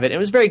 and we have it. And it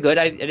was very good.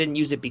 I didn't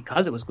use it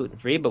because it was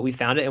gluten-free, but we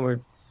found it, and we're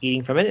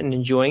eating from it and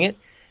enjoying it.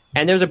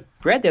 And there's a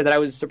bread there that I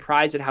was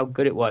surprised at how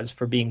good it was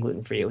for being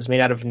gluten-free. It was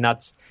made out of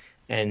nuts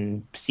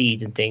and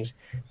seeds and things.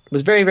 It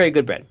was very, very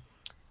good bread.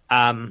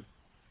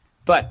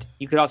 But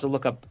you could also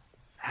look up,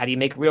 how do you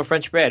make real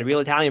French bread, real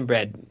Italian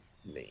bread?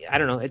 I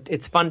don't know.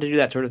 It's fun to do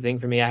that sort of thing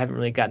for me. I haven't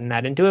really gotten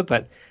that into it,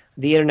 but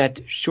the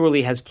internet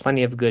surely has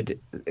plenty of good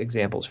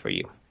examples for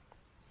you.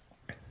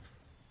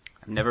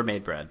 I've never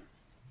made bread.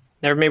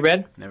 Never made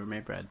bread? Never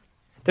made bread.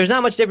 There's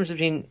not much difference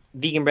between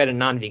vegan bread and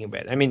non-vegan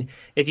bread. I mean,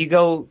 if you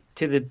go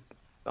to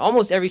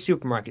almost every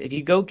supermarket, if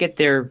you go get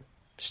their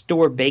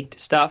store-baked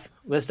stuff,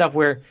 the stuff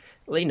where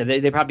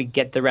they probably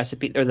get the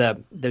recipe or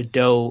the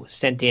dough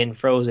sent in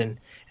frozen,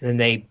 and then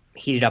they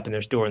heat it up in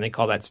their store, and they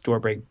call that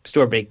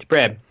store-baked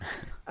bread.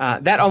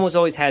 That almost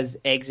always has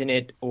eggs in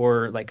it,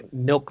 or like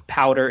milk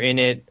powder in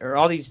it, or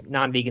all these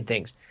non-vegan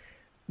things.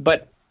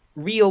 But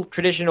real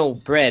traditional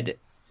bread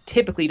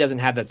typically doesn't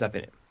have that stuff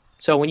in it.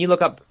 So when you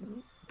look up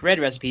bread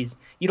recipes,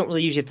 you don't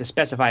really usually have to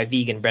specify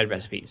vegan bread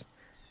recipes.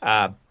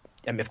 I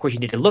mean, of course, you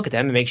need to look at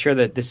them and make sure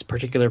that this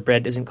particular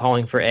bread isn't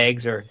calling for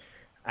eggs, or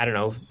I don't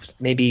know,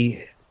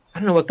 maybe I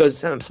don't know what goes.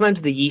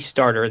 Sometimes the yeast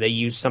starter, they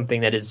use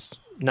something that is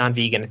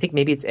non-vegan. I think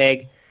maybe it's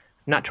egg.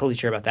 I'm not totally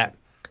sure about that.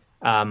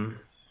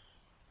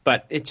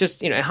 But it's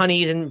just,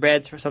 honeys and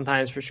breads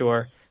sometimes for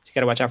sure. So you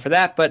got to watch out for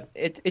that. But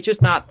it's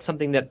just not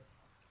something that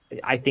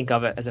I think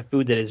of as a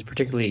food that is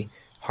particularly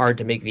hard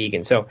to make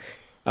vegan. So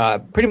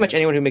pretty much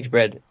anyone who makes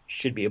bread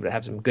should be able to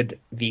have some good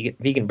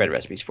vegan bread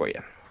recipes for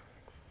you.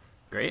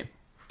 Great.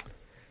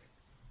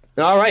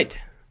 All right.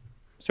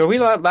 So are we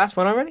last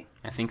one already?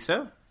 I think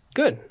so.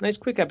 Good. Nice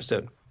quick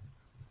episode.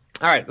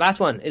 All right. Last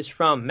one is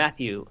from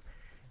Matthew.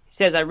 He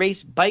says, I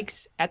race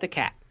bikes at the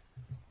Cat.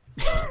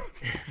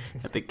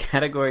 At the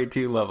Category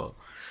 2 level.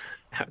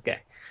 Okay.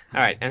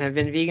 All right. And I've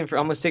been vegan for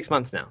almost 6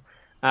 months now.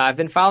 I've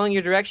been following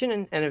your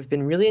direction and have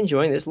been really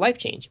enjoying this life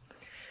change.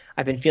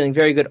 I've been feeling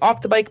very good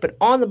off the bike, but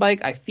on the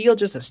bike, I feel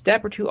just a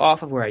step or two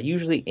off of where I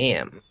usually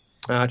am.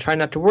 Try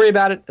not to worry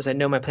about it, as I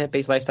know my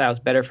plant-based lifestyle is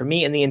better for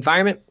me and the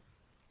environment.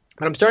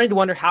 But I'm starting to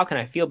wonder, how can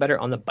I feel better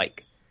on the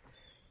bike?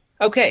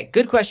 Okay,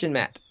 good question,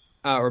 Matt,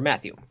 or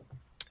Matthew.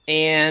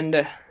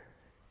 And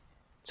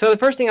so the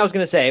first thing I was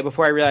going to say,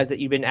 before I realized that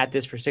you've been at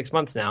this for 6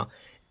 months now,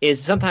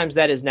 is sometimes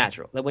that is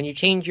natural. That when you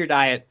change your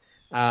diet,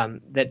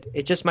 that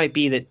it just might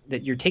be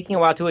that you're taking a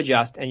while to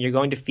adjust, and you're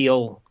going to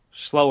feel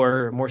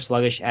slower, more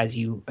sluggish as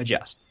you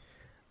adjust.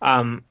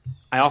 I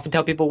often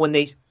tell people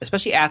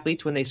especially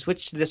athletes, when they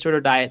switch to this sort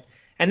of diet,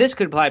 and this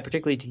could apply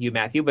particularly to you,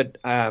 Matthew, but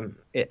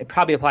it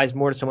probably applies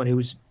more to someone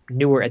who's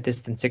newer at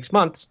this than 6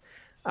 months,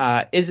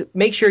 is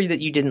make sure that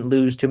you didn't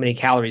lose too many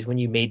calories when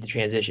you made the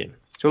transition.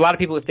 So a lot of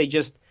people, if they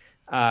just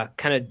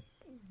kind of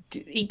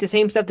eat the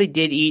same stuff they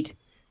did eat,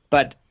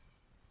 but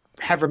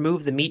have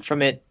removed the meat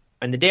from it,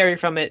 and the dairy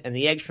from it, and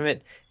the eggs from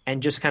it,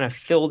 and just kind of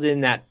filled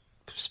in that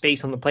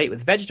space on the plate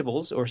with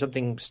vegetables or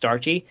something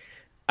starchy,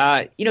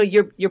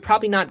 you're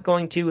probably not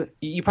going to.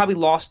 You probably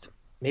lost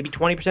maybe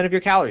 20% of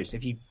your calories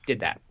if you did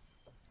that.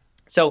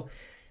 So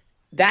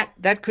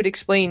that could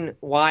explain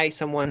why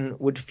someone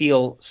would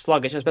feel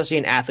sluggish, especially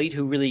an athlete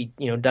who really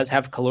does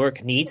have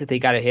caloric needs that they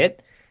got to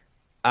hit.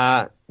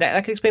 That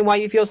could explain why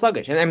you feel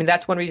sluggish. And I mean,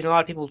 that's one reason a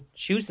lot of people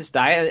choose this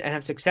diet and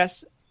have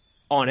success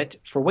on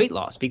it for weight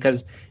loss,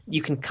 because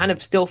you can kind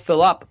of still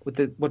fill up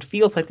with what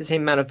feels like the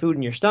same amount of food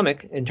in your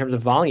stomach in terms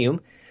of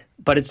volume,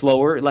 but it's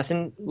lower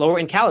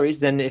in calories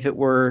than if it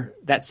were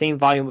that same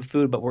volume of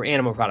food but were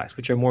animal products,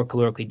 which are more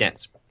calorically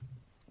dense.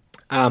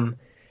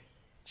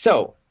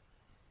 So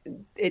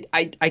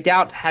I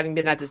doubt, having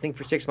been at this thing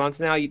for 6 months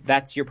now,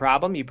 that's your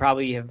problem. You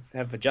probably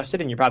have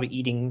adjusted, and you're probably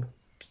eating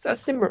a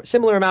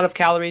similar amount of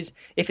calories.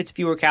 If it's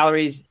fewer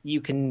calories,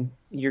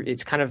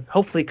 it's kind of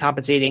hopefully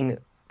compensating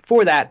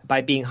for that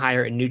by being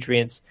higher in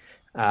nutrients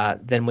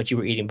than what you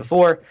were eating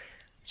before.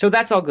 So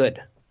that's all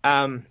good.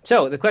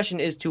 So the question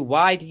is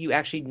why do you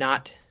actually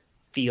not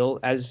feel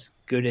as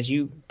good as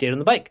you did on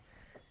the bike?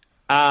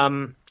 I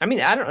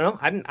mean, I don't know.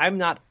 I'm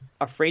not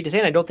afraid to say,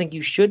 and I don't think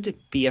you should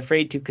be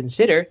afraid to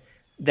consider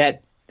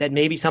that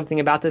maybe something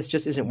about this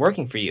just isn't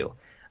working for you.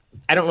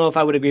 I don't know if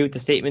I would agree with the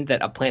statement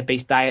that a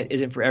plant-based diet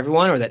isn't for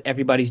everyone or that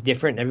everybody's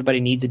different and everybody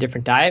needs a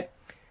different diet.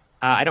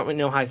 I don't really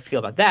know how I feel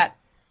about that.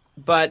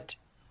 But,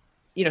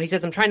 he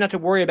says, I'm trying not to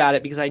worry about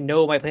it because I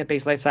know my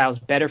plant-based lifestyle is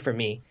better for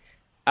me.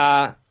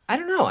 I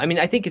don't know. I mean,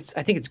 I think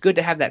it's good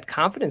to have that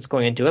confidence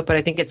going into it, but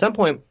I think at some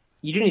point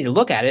you do need to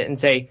look at it and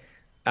say,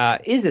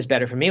 is this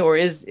better for me, or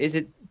is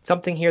it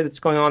something here that's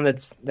going on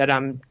that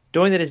I'm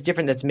doing that is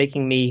different that's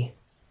making me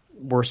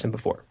worse than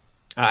before?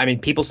 I mean,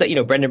 people say,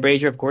 Brendan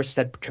Brazier, of course, has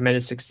had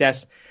tremendous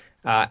success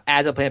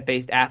as a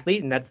plant-based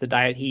athlete, and that's the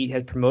diet he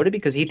has promoted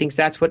because he thinks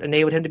that's what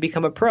enabled him to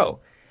become a pro.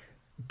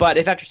 But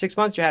if after 6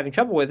 months you're having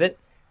trouble with it,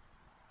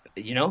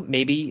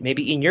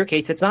 maybe in your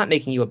case it's not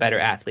making you a better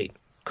athlete.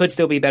 Could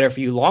still be better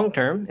for you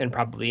long-term, and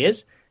probably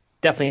is.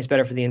 Definitely is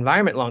better for the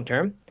environment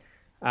long-term.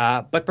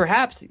 But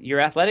perhaps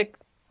your athletic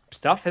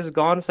stuff has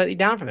gone slightly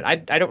down from it. I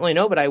don't really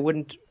know, but I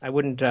wouldn't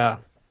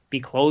be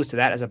closed to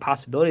that as a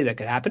possibility that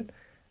could happen.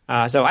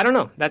 So I don't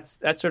know. That's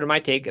sort of my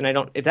take.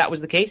 And if that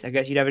was the case, I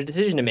guess you'd have a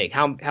decision to make.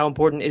 How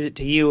important is it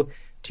to you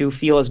to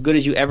feel as good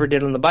as you ever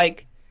did on the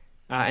bike?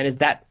 And is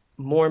that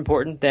more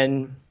important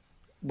than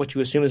what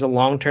you assume is a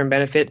long-term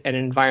benefit and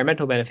an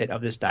environmental benefit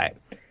of this diet?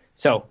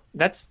 So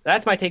that's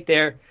my take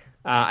there.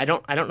 I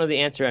don't know the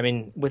answer. I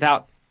mean,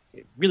 without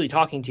really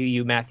talking to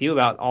you, Matthew,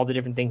 about all the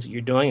different things that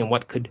you're doing and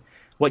what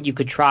you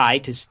could try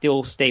to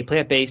still stay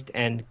plant-based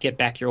and get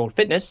back your old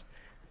fitness.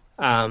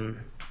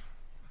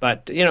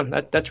 But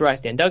that's where I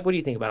stand. Doug, what do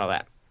you think about all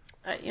that?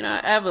 I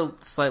have a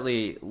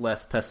slightly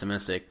less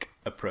pessimistic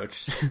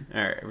approach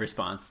or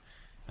response.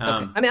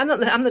 Okay. I mean,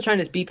 I'm not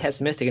trying to be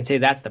pessimistic and say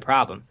that's the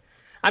problem.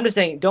 I'm just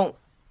saying don't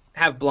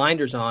have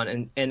blinders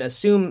on and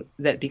assume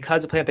that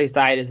because a plant-based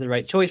diet is the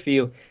right choice for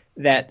you,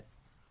 that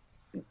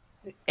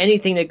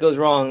anything that goes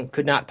wrong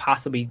could not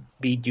possibly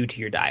be due to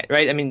your diet,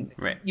 right? I mean,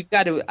 right. You've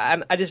got to.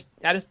 I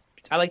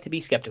like to be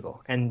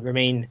skeptical and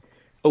remain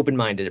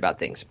open-minded about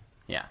things.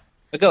 Yeah.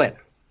 But go ahead.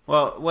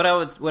 Well, what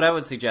I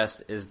would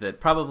suggest is that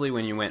probably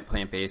when you went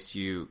plant-based,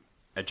 you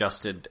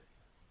adjusted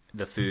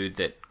the food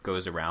that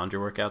goes around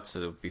your workout,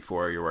 so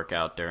before your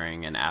workout,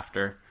 during, and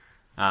after.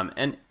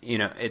 And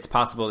it's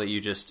possible that you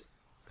just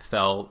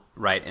fell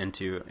right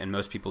into, and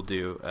most people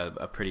do,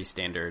 a pretty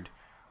standard,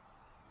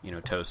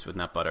 toast with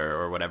nut butter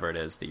or whatever it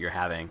is that you're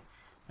having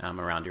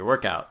around your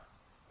workout.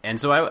 And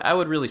so I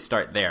would really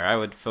start there. I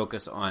would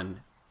focus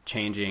on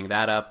changing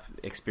that up,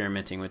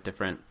 experimenting with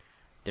different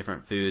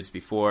foods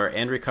before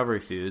and recovery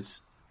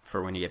foods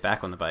for when you get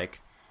back on the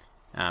bike,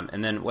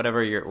 and then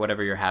whatever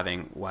you're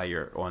having while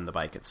you're on the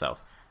bike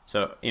itself.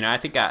 So I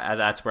think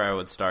that's where I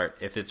would start.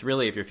 If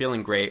you're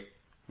feeling great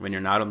when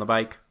you're not on the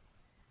bike,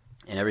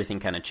 and everything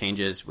kind of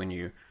changes when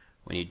you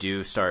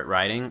do start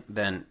riding,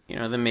 then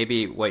then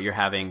maybe what you're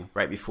having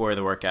right before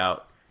the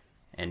workout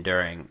and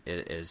during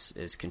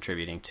is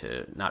contributing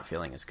to not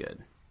feeling as good.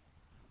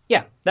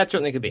 Yeah, that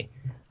certainly could be.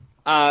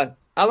 A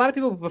lot of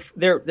people,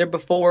 their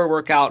before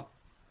workout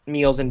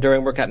meals and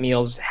during workout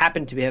meals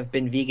happen to have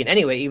been vegan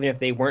anyway, even if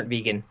they weren't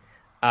vegan.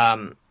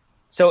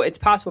 So it's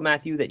possible,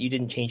 Matthew, that you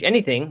didn't change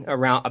anything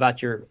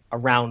about your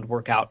around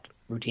workout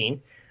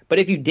routine. But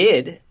if you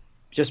did,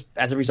 just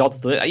as a result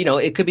of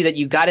it could be that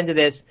you got into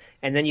this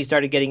and then you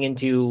started getting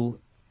into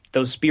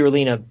those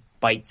spirulina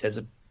bites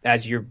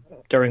as your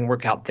during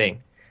workout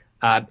thing.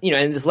 And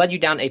this led you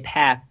down a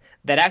path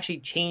that actually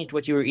changed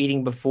what you were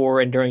eating before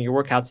and during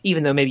your workouts,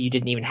 even though maybe you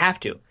didn't even have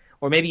to.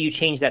 Or maybe you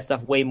changed that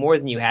stuff way more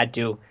than you had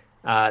to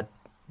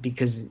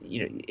because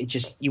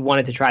you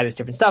wanted to try this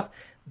different stuff.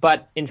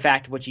 But in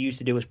fact, what you used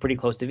to do was pretty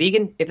close to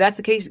vegan. If that's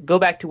the case, go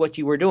back to what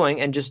you were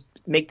doing and just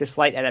make the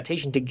slight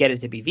adaptation to get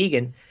it to be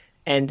vegan,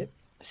 and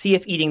see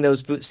if eating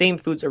those same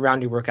foods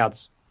around your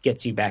workouts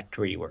gets you back to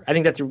where you were. I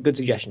think that's a good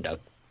suggestion, Doug.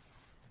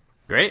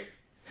 Great.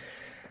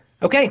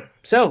 Okay,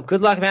 so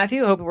good luck,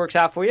 Matthew. Hope it works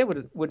out for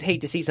you. Would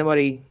hate to see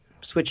somebody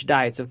switch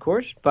diets, of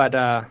course, but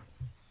I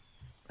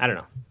don't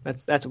know.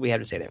 That's what we have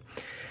to say there.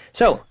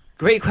 So,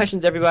 great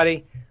questions,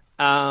 everybody.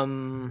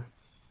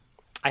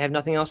 I have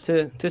nothing else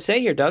to say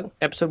here, Doug.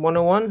 Episode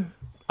 101,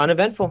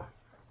 uneventful.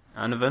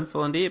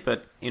 Uneventful indeed,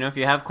 but if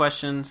you have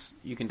questions,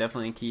 you can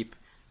definitely keep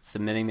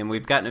submitting them.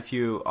 We've gotten a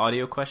few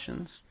audio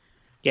questions.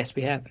 Yes,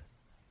 we have,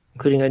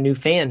 including a new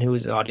fan who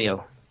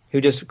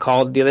just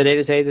called the other day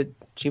to say that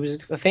she was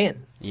a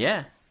fan.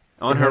 Yeah,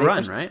 on her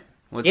run, right?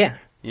 Yeah.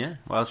 Yeah,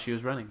 while she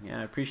was running. Yeah,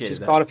 I appreciate that.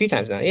 She's called a few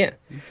times now, yeah.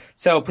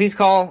 So please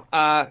call,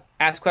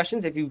 ask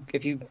questions. If you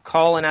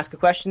call and ask a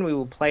question, we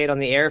will play it on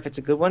the air if it's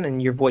a good one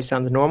and your voice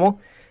sounds normal.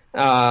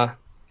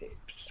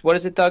 What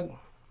is it, Doug?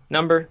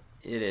 Number?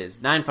 It is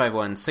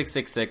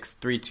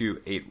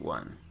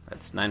 951-666-3281.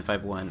 That's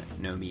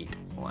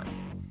 951-NO-MEAT-1.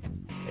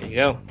 There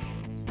you go.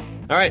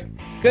 All right.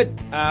 Good.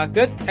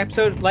 Good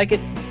episode. Like it.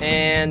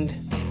 And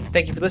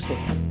thank you for listening.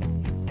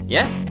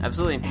 Yeah,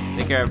 absolutely.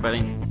 Take care,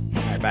 everybody.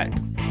 All right, bye.